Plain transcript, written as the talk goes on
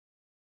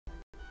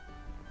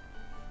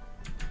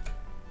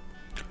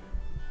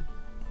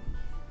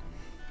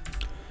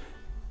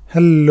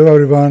Hello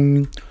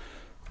everyone.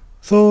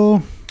 So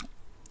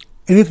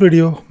in this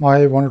video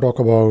I want to talk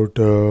about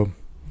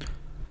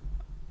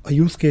a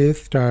use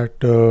case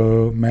that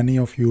many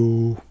of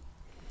you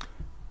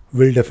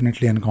will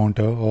definitely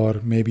encounter,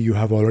 or maybe you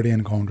have already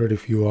encountered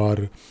if you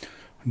are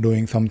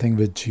doing something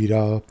with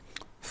Jira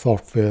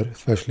software,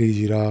 especially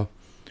Jira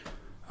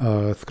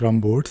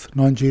Scrum boards.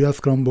 Now in Jira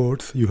Scrum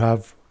boards you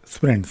have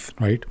sprints,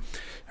 right?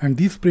 And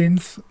these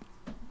sprints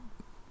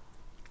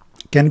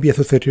can be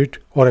associated,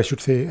 or I should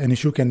say an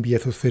issue can be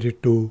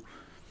associated to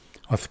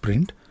a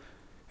sprint.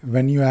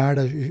 When you add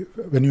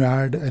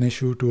an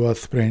issue to a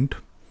sprint,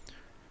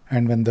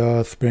 and when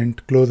the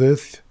sprint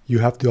closes, you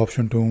have the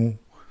option to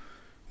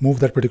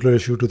move that particular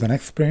issue to the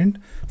next sprint.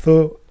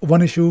 So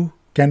one issue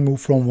can move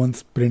from one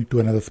sprint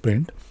to another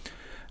sprint.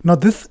 Now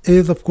this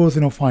is of course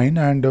fine,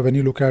 and when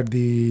you look at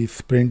the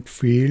sprint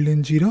field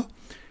in Jira,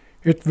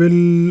 it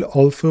will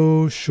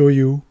also show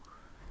you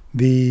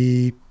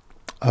the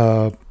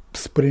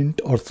sprint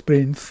or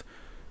sprints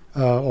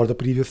or the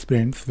previous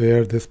sprints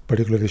where this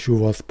particular issue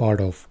was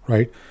part of,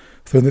 right?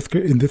 So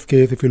in this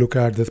case, if you look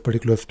at this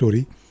particular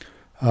story,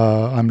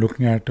 I'm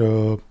looking at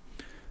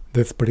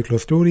this particular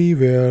story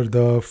where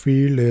the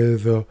field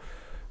is,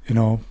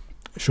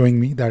 showing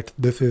me that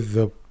this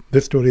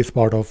story is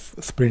part of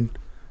sprint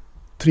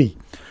 3.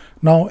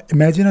 Now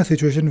imagine a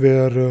situation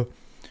where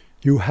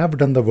you have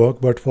done the work,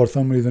 but for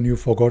some reason you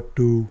forgot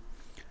to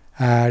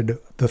add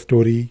the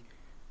story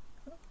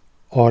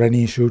or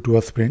any issue to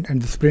a sprint,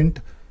 and the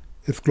sprint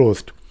is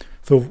closed.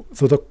 So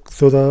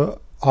the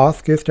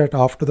ask is that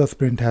after the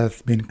sprint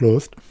has been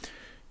closed,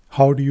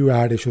 how do you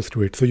add issues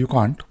to it? So you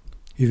can't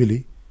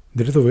easily.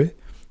 There is a way.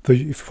 So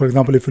for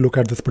example, if you look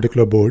at this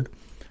particular board,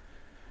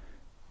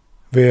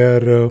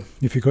 where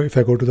if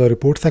I go to the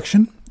report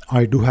section,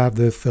 I do have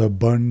this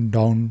burn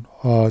down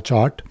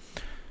chart.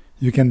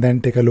 You can then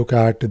take a look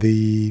at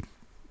the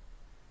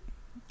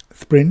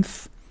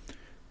sprints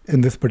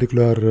in this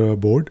particular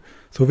board.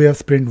 So we have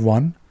sprint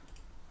 1,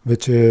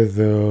 which is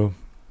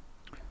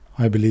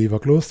I believe a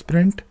closed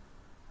sprint,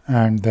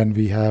 and then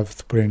we have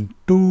sprint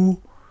 2,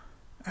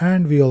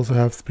 and we also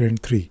have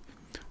sprint 3,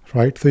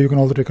 right? So you can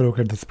also take a look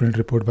at the sprint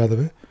report, by the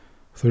way.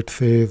 So it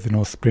says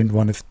sprint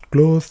 1 is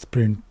closed,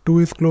 sprint 2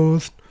 is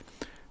closed,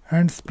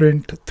 and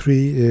sprint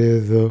 3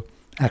 is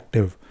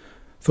active.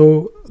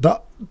 So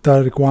the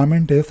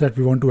requirement is that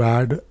we want to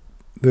add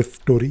this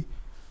story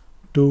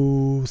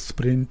to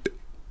sprint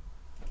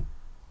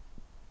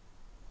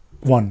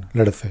 1,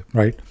 let us say,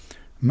 right?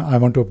 I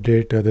want to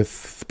update this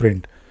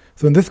sprint.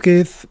 So in this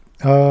case,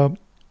 only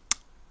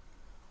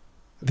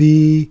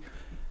the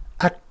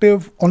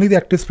active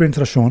sprints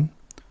are shown.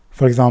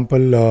 For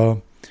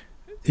example,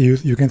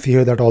 you can see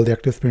here that all the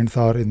active sprints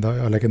are in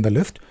the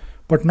list,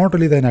 but not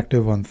only the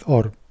inactive ones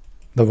or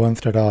the ones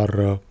that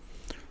are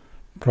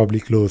probably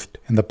closed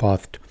in the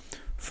past.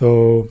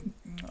 So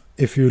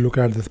if you look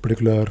at this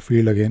particular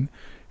field again,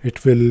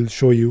 it will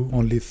show you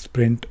only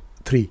sprint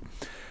 3.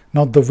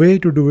 Now the way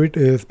to do it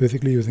is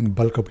basically using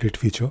bulk update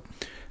feature,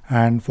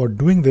 and for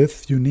doing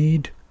this you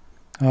need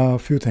a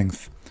few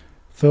things.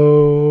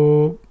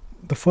 So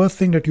the first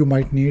thing that you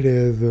might need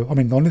is, the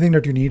only thing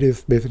that you need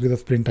is basically the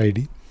sprint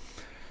ID.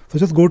 So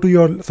just go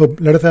to so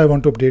let us say I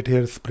want to update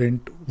here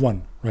sprint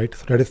 1, right?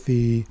 So that is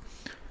the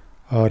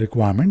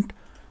requirement.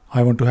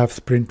 I want to have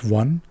sprint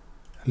 1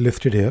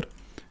 listed here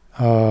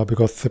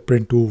because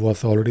sprint 2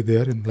 was already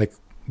there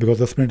because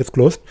the sprint is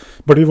closed,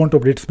 but we want to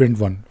update sprint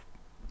 1.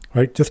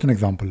 Right, just an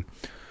example.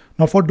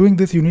 Now for doing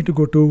this, you need to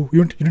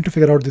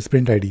figure out the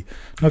sprint ID.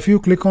 Now if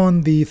you click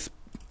on these,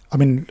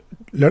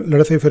 let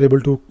us say if you're able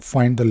to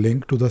find the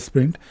link to the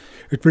sprint,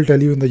 it will tell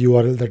you in the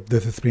URL that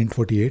this is sprint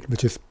 48,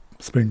 which is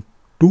sprint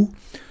 2,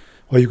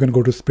 or you can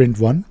go to sprint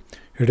 1,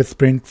 it is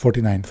sprint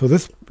 49. So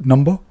this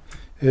number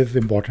is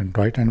important,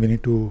 right? And we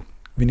need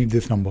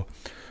this number.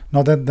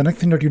 Now the next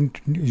thing that you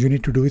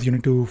need to do is you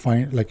need to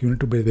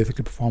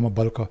basically perform a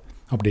bulk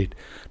update.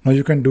 Now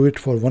you can do it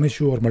for one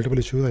issue or multiple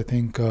issues. I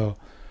think you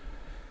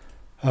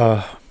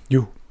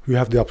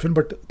have the option,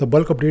 but the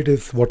bulk update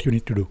is what you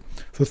need to do.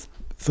 So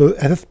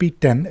SSP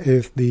 10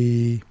 is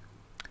the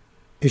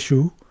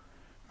issue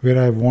where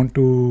I want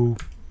to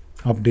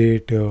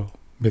update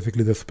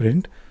basically the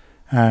sprint,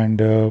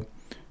 and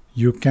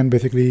you can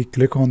basically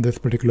click on this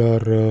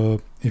particular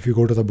if you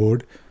go to the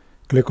board,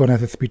 click on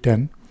SSP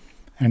 10,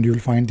 and you will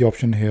find the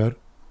option here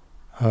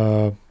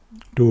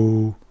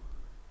to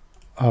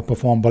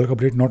perform bulk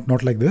update.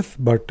 Not like this,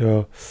 but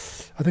I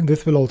think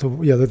this will also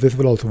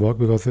work,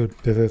 because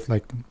this is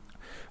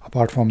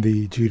apart from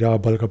the Jira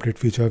bulk update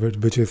feature,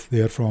 which is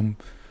there from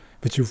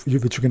which you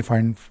can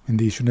find in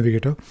the issue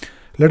navigator.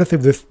 Let us see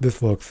if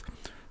this works.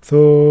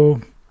 So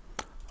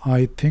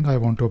I think I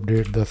want to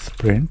update the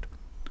sprint.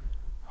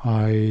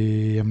 I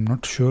am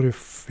not sure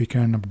if we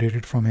can update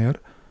it from here.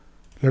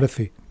 Let us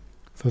see.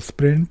 So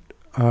sprint,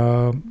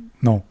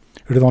 no,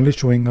 it is only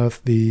showing us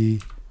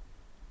the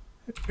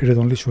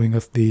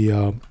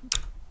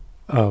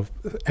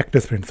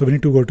active sprint. So we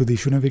need to go to the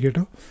issue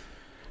navigator,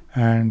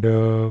 and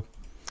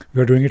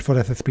we are doing it for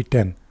SSP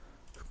 10.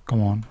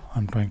 Come on,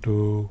 I'm trying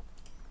to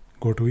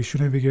go to issue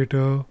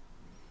navigator,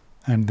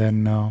 and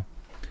then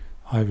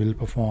I will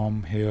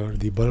perform here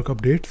the bulk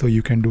update. So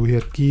you can do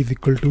here key is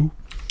equal to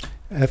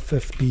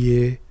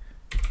SSPA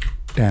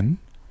 10,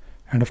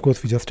 and of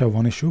course we just have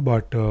one issue,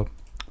 but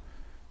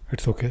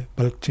it's okay.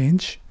 Bulk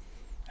change,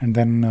 and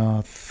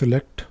then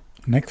select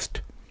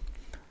next,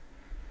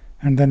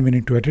 and then we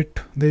need to edit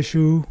the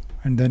issue,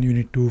 and then you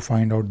need to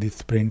find out the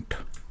sprint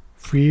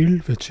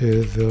field, which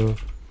is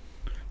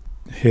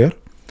here,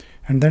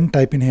 and then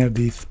type in here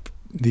the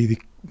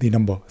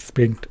number,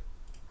 sprint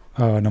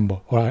number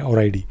or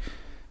ID.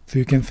 So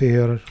you can say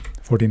here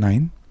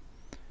 49,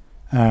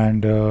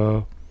 and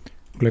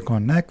click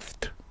on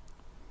next,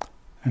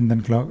 and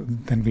then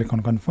click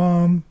on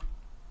confirm,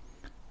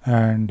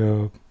 and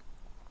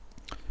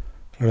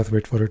let us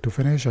wait for it to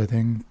finish. I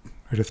think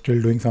it is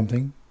still doing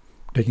something,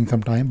 taking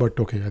some time, but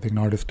okay, I think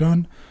now it is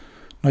done.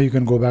 Now you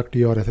can go back to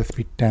your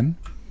SSP 10,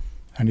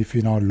 and if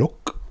you now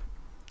look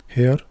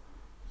here,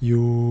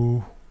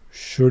 you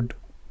should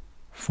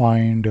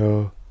find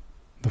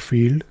the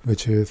field,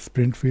 which is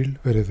sprint field.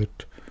 Where is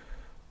it?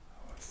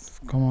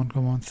 Come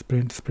on,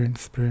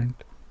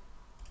 sprint.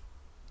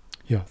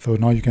 Yeah, so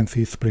now you can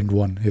see sprint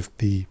 1 is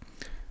the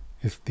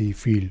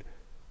field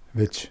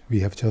which we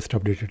have just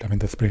updated, I mean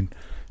the sprint.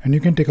 And you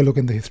can take a look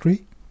in the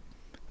history.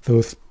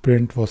 So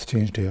sprint was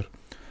changed here.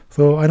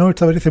 So I know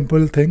it's a very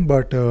simple thing,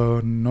 but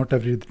not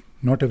every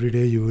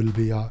day you will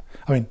be. I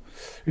mean,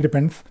 it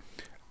depends.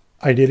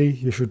 Ideally,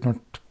 you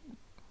shouldn't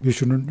be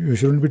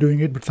doing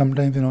it. But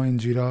sometimes, in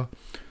Jira,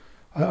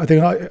 I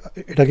think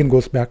it again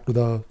goes back to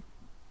the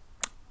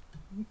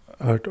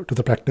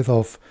practice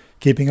of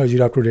keeping a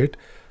Jira up to date.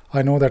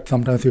 I know that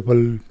sometimes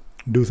people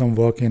do some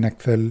work in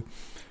Excel,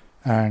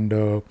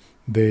 and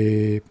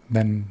they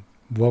then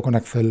work on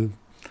Excel.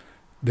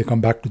 They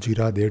come back to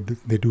Jira.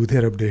 They do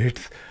their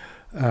updates.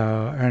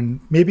 And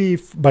maybe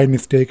if by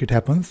mistake it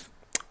happens,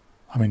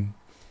 I mean,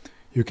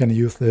 you can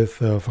use this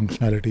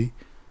functionality,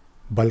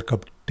 bulk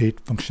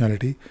update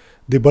functionality.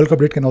 The bulk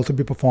update can also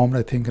be performed,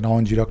 I think, now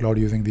in Jira Cloud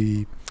using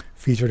the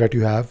feature that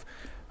you have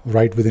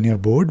right within your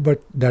board,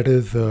 but that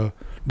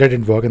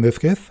didn't work in this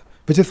case,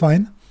 which is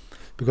fine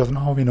because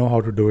now we know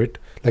how to do it.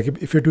 Like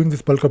if you're doing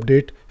this bulk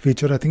update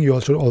feature, I think you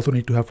also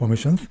need to have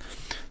permissions.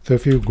 So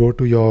if you go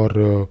to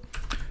your,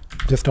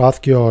 just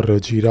ask your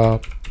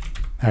Jira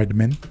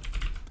admin,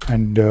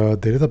 and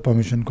there is a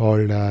permission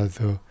called as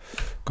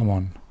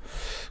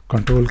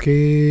Control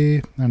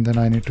K, and then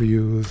I need to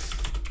use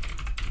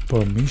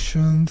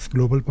permissions,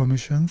 global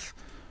permissions,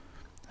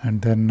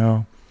 and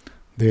then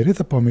there is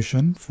a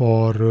permission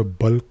for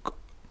bulk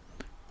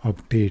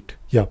update.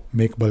 Yeah,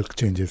 make bulk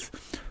changes.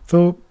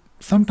 So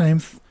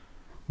sometimes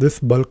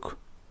this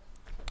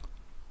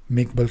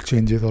make bulk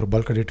changes or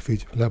bulk edit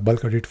feature,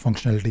 bulk edit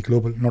functionality,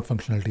 global, not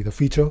functionality, the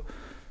feature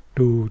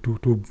to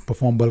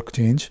perform bulk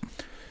change.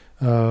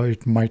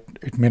 It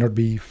may not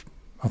be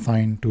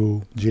assigned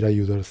to Jira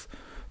users.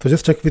 So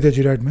just check with your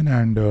Jira admin,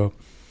 and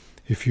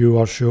if you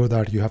are sure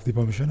that you have the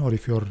permission, or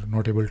if you're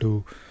not able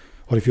to,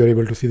 or if you're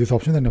able to see this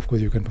option, then of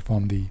course you can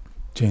perform the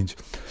change.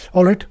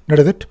 All right, that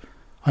is it.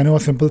 I know a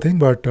simple thing,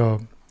 but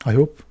I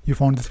hope you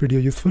found this video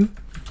useful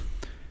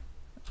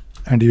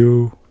and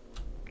you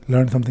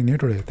learned something new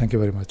today. Thank you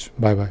very much.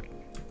 Bye bye.